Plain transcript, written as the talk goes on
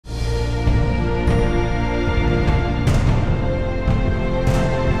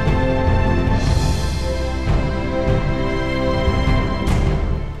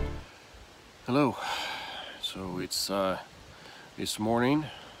this morning,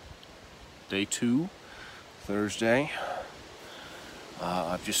 day 2, Thursday.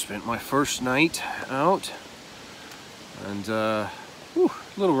 I've just spent my first night out, and a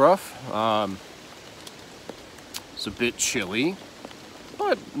little rough. It's a bit chilly,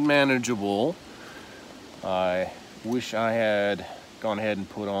 but manageable. I wish I had gone ahead and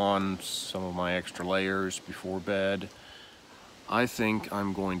put on some of my extra layers before bed. I think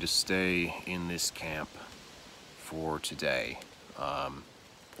I'm going to stay in this camp for today.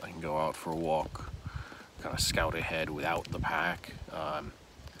 I can go out for a walk, kind of scout ahead without the pack.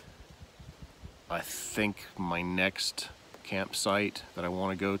 I think my next campsite that I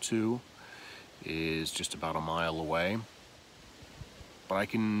want to go to is just about a mile away. But I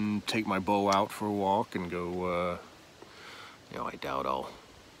can take my bow out for a walk and go, I doubt I'll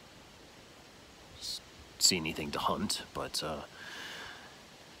see anything to hunt, but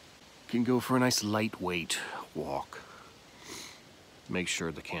can go for a nice lightweight walk. Make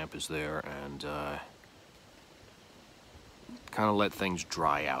sure the camp is there and kind of let things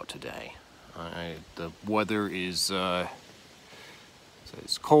dry out today. The weather is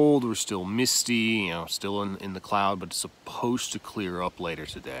it's cold, we're still misty, still in the cloud, but it's supposed to clear up later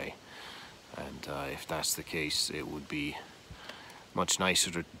today. And if that's the case, it would be much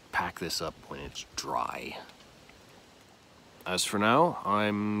nicer to pack this up when it's dry. As for now,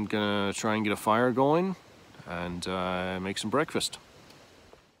 I'm gonna try and get a fire going and make some breakfast.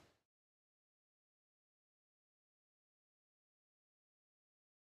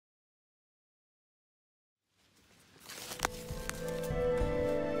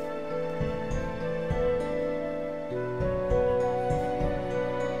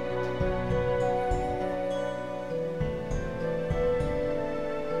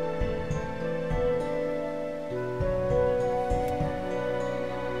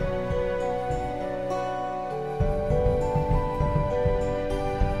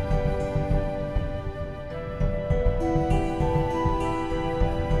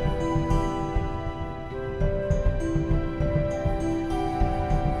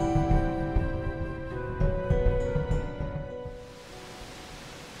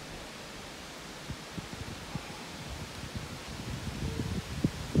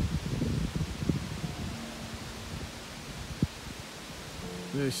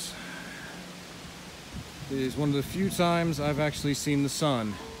 This is one of the few times I've actually seen the sun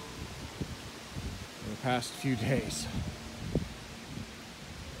in the past few days.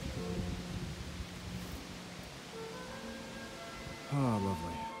 Oh, lovely.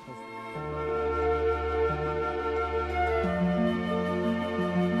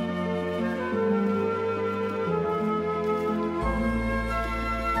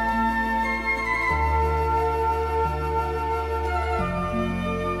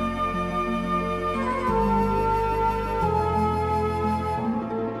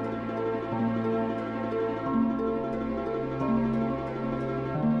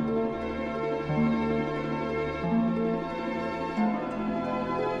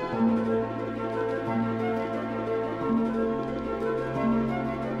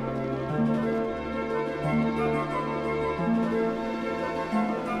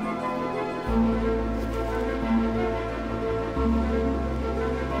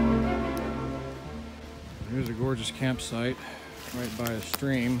 Here's a gorgeous campsite right by a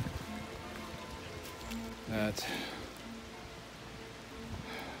stream that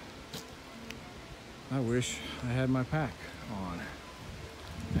I wish I had my pack on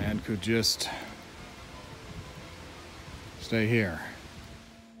and could just stay here.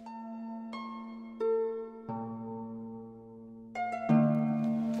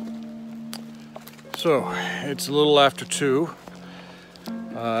 So it's a little after 2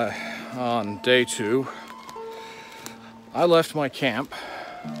 on day 2. I left my camp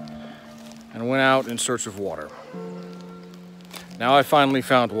and went out in search of water. Now I finally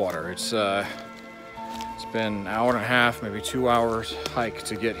found water. It's been an hour and a half, maybe 2 hours hike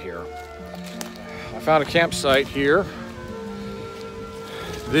to get here. I found a campsite here.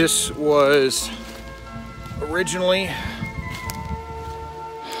 This was originally,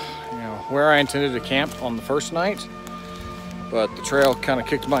 where I intended to camp on the first night, but the trail kind of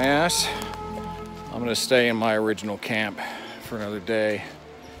kicked my ass. I'm gonna stay in my original camp for another day.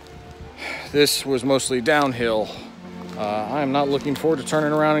 This was mostly downhill. I am not looking forward to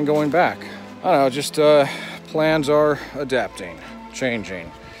turning around and going back. I don't know, just plans are adapting,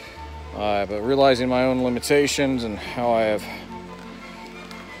 changing. But realizing my own limitations and how I have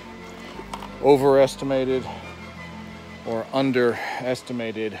overestimated or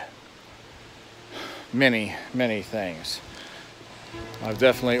underestimated many, many things. I've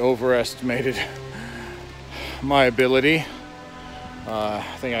definitely overestimated my ability I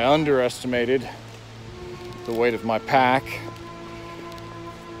think I underestimated the weight of my pack.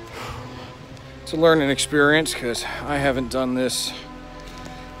 It's a learning experience because I haven't done this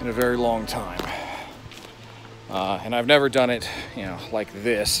in a very long time. And I've never done it, you know, like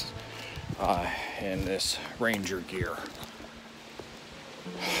this in this Ranger gear.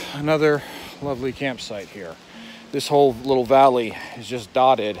 Another lovely campsite here. This whole little valley is just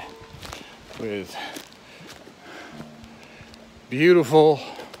dotted with beautiful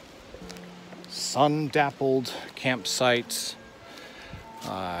sun-dappled campsites,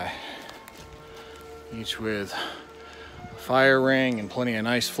 each with a fire ring and plenty of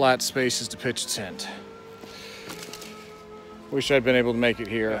nice flat spaces to pitch a tent. Wish I'd been able to make it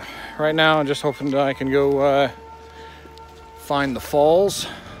here. Right now I'm just hoping that I can go find the falls.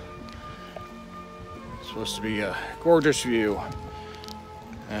 It's supposed to be a gorgeous view,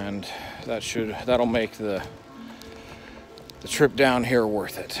 and that'll make the trip down here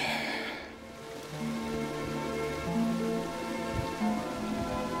worth it.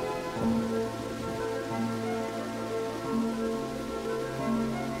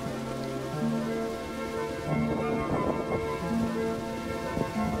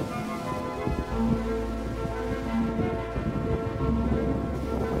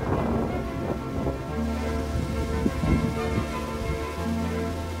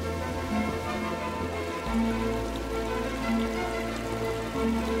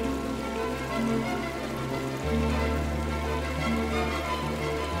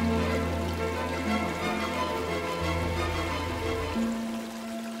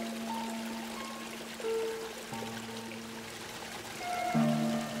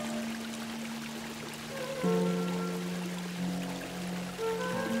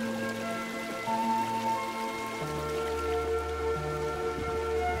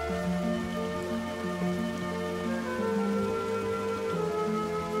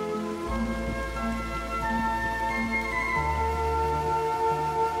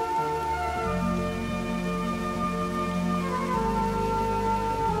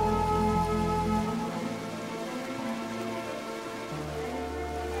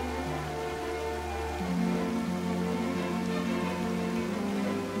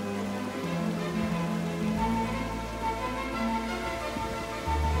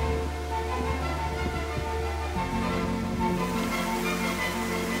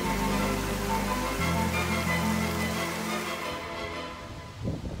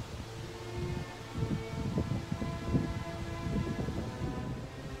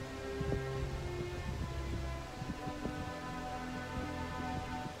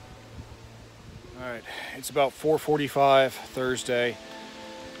 Alright, it's about 4:45 Thursday.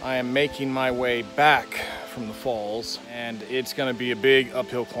 I am making my way back from the falls, and it's going to be a big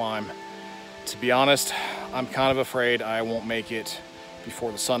uphill climb. To be honest, I'm kind of afraid I won't make it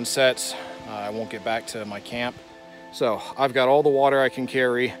before the sun sets. I won't get back to my camp. So I've got all the water I can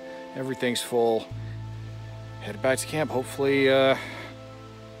carry. Everything's full. Headed back to camp, hopefully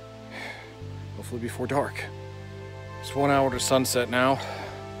before dark. It's 1 hour to sunset now.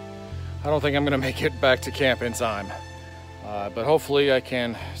 I don't think I'm gonna make it back to camp in time. But hopefully I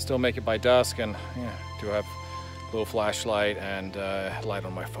can still make it by dusk, and yeah, do have a little flashlight and light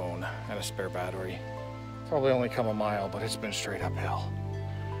on my phone and a spare battery. Probably only come a mile, but it's been straight uphill.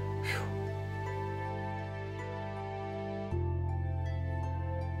 Whew.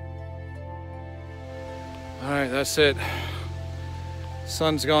 All right, that's it.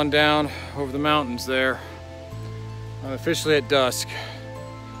 Sun's gone down over the mountains there. I'm officially at dusk,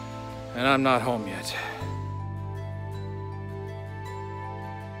 and I'm not home yet.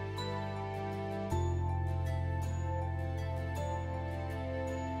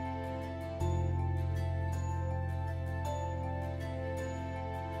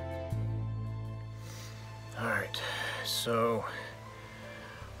 All right, so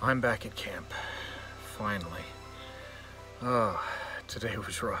I'm back at camp, finally. Oh, today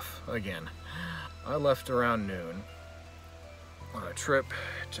was rough again. I left around noon on a trip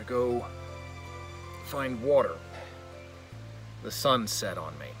to go find water. The sun set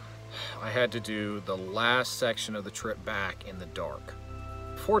on me. I had to do the last section of the trip back in the dark.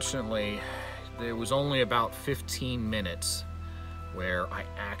 Fortunately, there was only about 15 minutes where I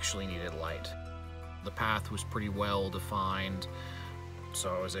actually needed light. The path was pretty well defined,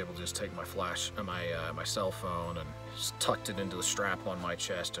 so I was able to just take my my cell phone and just tucked it into the strap on my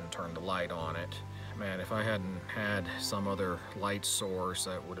chest and turned the light on it. Man, if I hadn't had some other light source,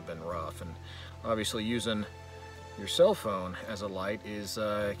 that would have been rough. And obviously using your cell phone as a light is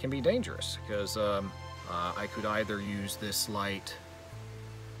can be dangerous, because I could either use this light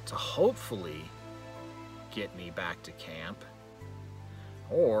to hopefully get me back to camp,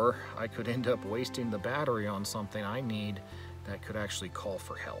 or I could end up wasting the battery on something I need that could actually call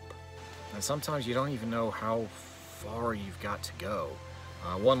for help. And sometimes you don't even know how far you've got to go.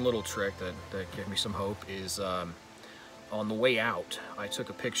 One little trick that gave me some hope is on the way out, I took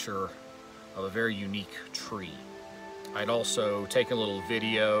a picture of a very unique tree. I'd also taken a little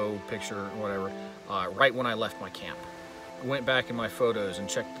video, picture, whatever, right when I left my camp. I went back in my photos and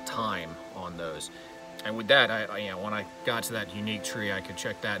checked the time on those. And with that, when I got to that unique tree, I could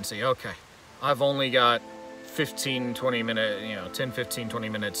check that and say, okay, I've only got 15, 20 minutes, 10, 15, 20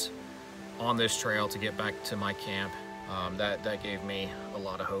 minutes on this trail to get back to my camp. That gave me a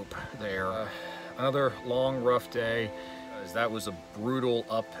lot of hope there. Another long, rough day. That was a brutal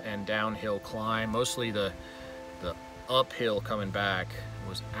up and downhill climb. Mostly the uphill coming back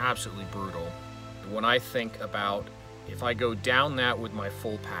was absolutely brutal. When I think about if I go down that with my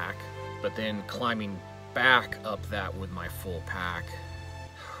full pack, but then climbing back up that with my full pack,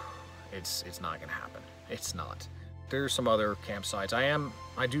 it's not gonna happen. It's not. There's some other campsites.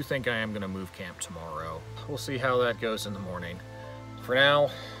 I do think I am gonna move camp tomorrow. We'll see how that goes in the morning. For now,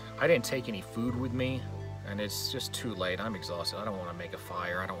 I didn't take any food with me, and it's just too late. I'm exhausted. I don't want to make a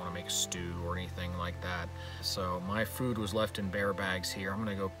fire. I don't want to make a stew or anything like that. So my food was left in bear bags here. I'm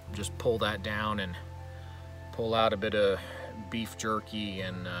gonna go just pull that down and pull out a bit of beef jerky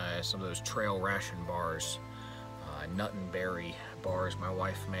and some of those trail ration bars, nut and berry bars my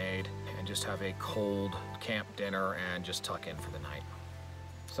wife made, and just have a cold camp dinner and just tuck in for the night.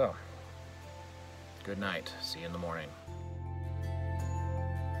 So, good night. See you in the morning.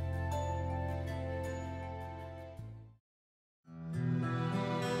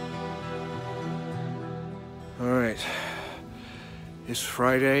 All right, it's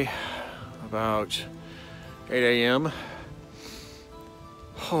Friday, about 8 a.m.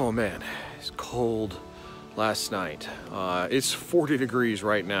 Oh man, it's cold last night. It's 40 degrees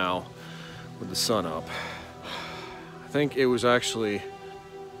right now with the sun up. I think it was actually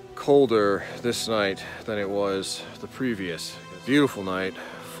colder this night than it was the previous. Beautiful night,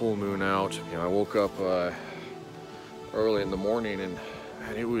 full moon out. I woke up early in the morning and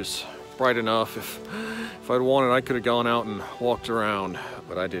it was bright enough. If I'd wanted, I could have gone out and walked around,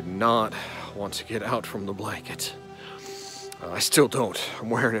 but I did not want to get out from the blanket. I still don't.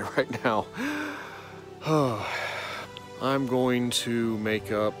 I'm wearing it right now. I'm going to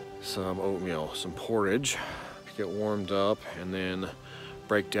make up some oatmeal, some porridge, get warmed up, and then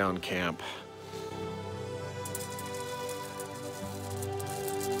break down camp.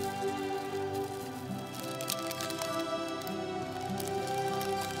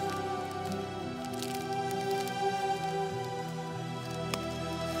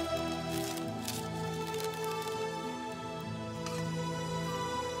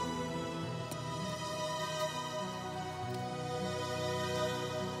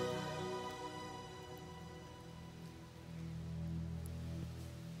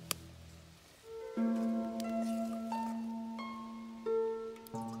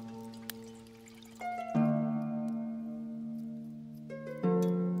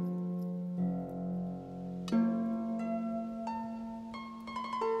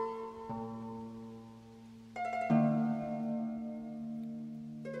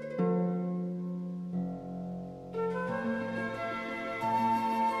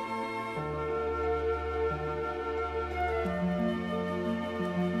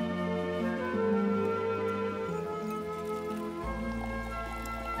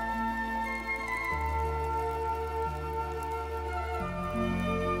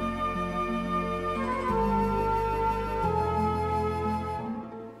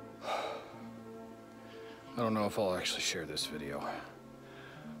 I don't know if I'll actually share this video.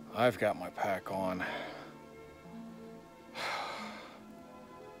 I've got my pack on.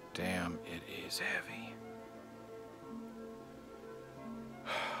 Damn, it is heavy.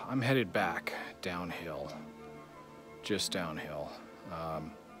 I'm headed back downhill, just downhill,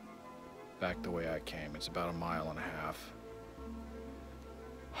 back the way I came. It's about 1.5 miles.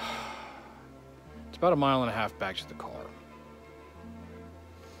 It's about 1.5 miles back to the car.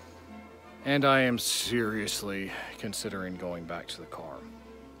 And I am seriously considering going back to the car.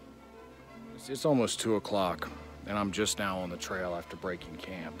 It's almost 2 o'clock, and I'm just now on the trail after breaking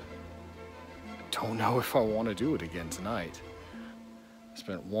camp. I don't know if I want to do it again tonight. I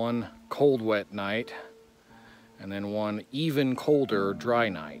spent one cold, wet night, and then one even colder, dry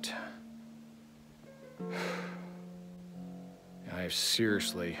night. And I have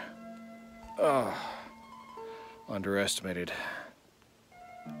seriously underestimated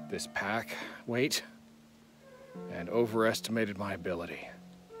this pack weight and overestimated my ability.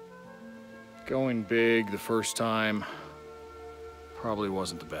 Going big the first time probably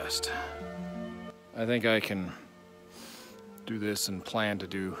wasn't the best. I think I can do this and plan to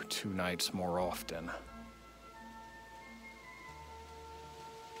do 2 nights more often.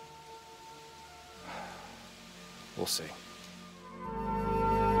 We'll see.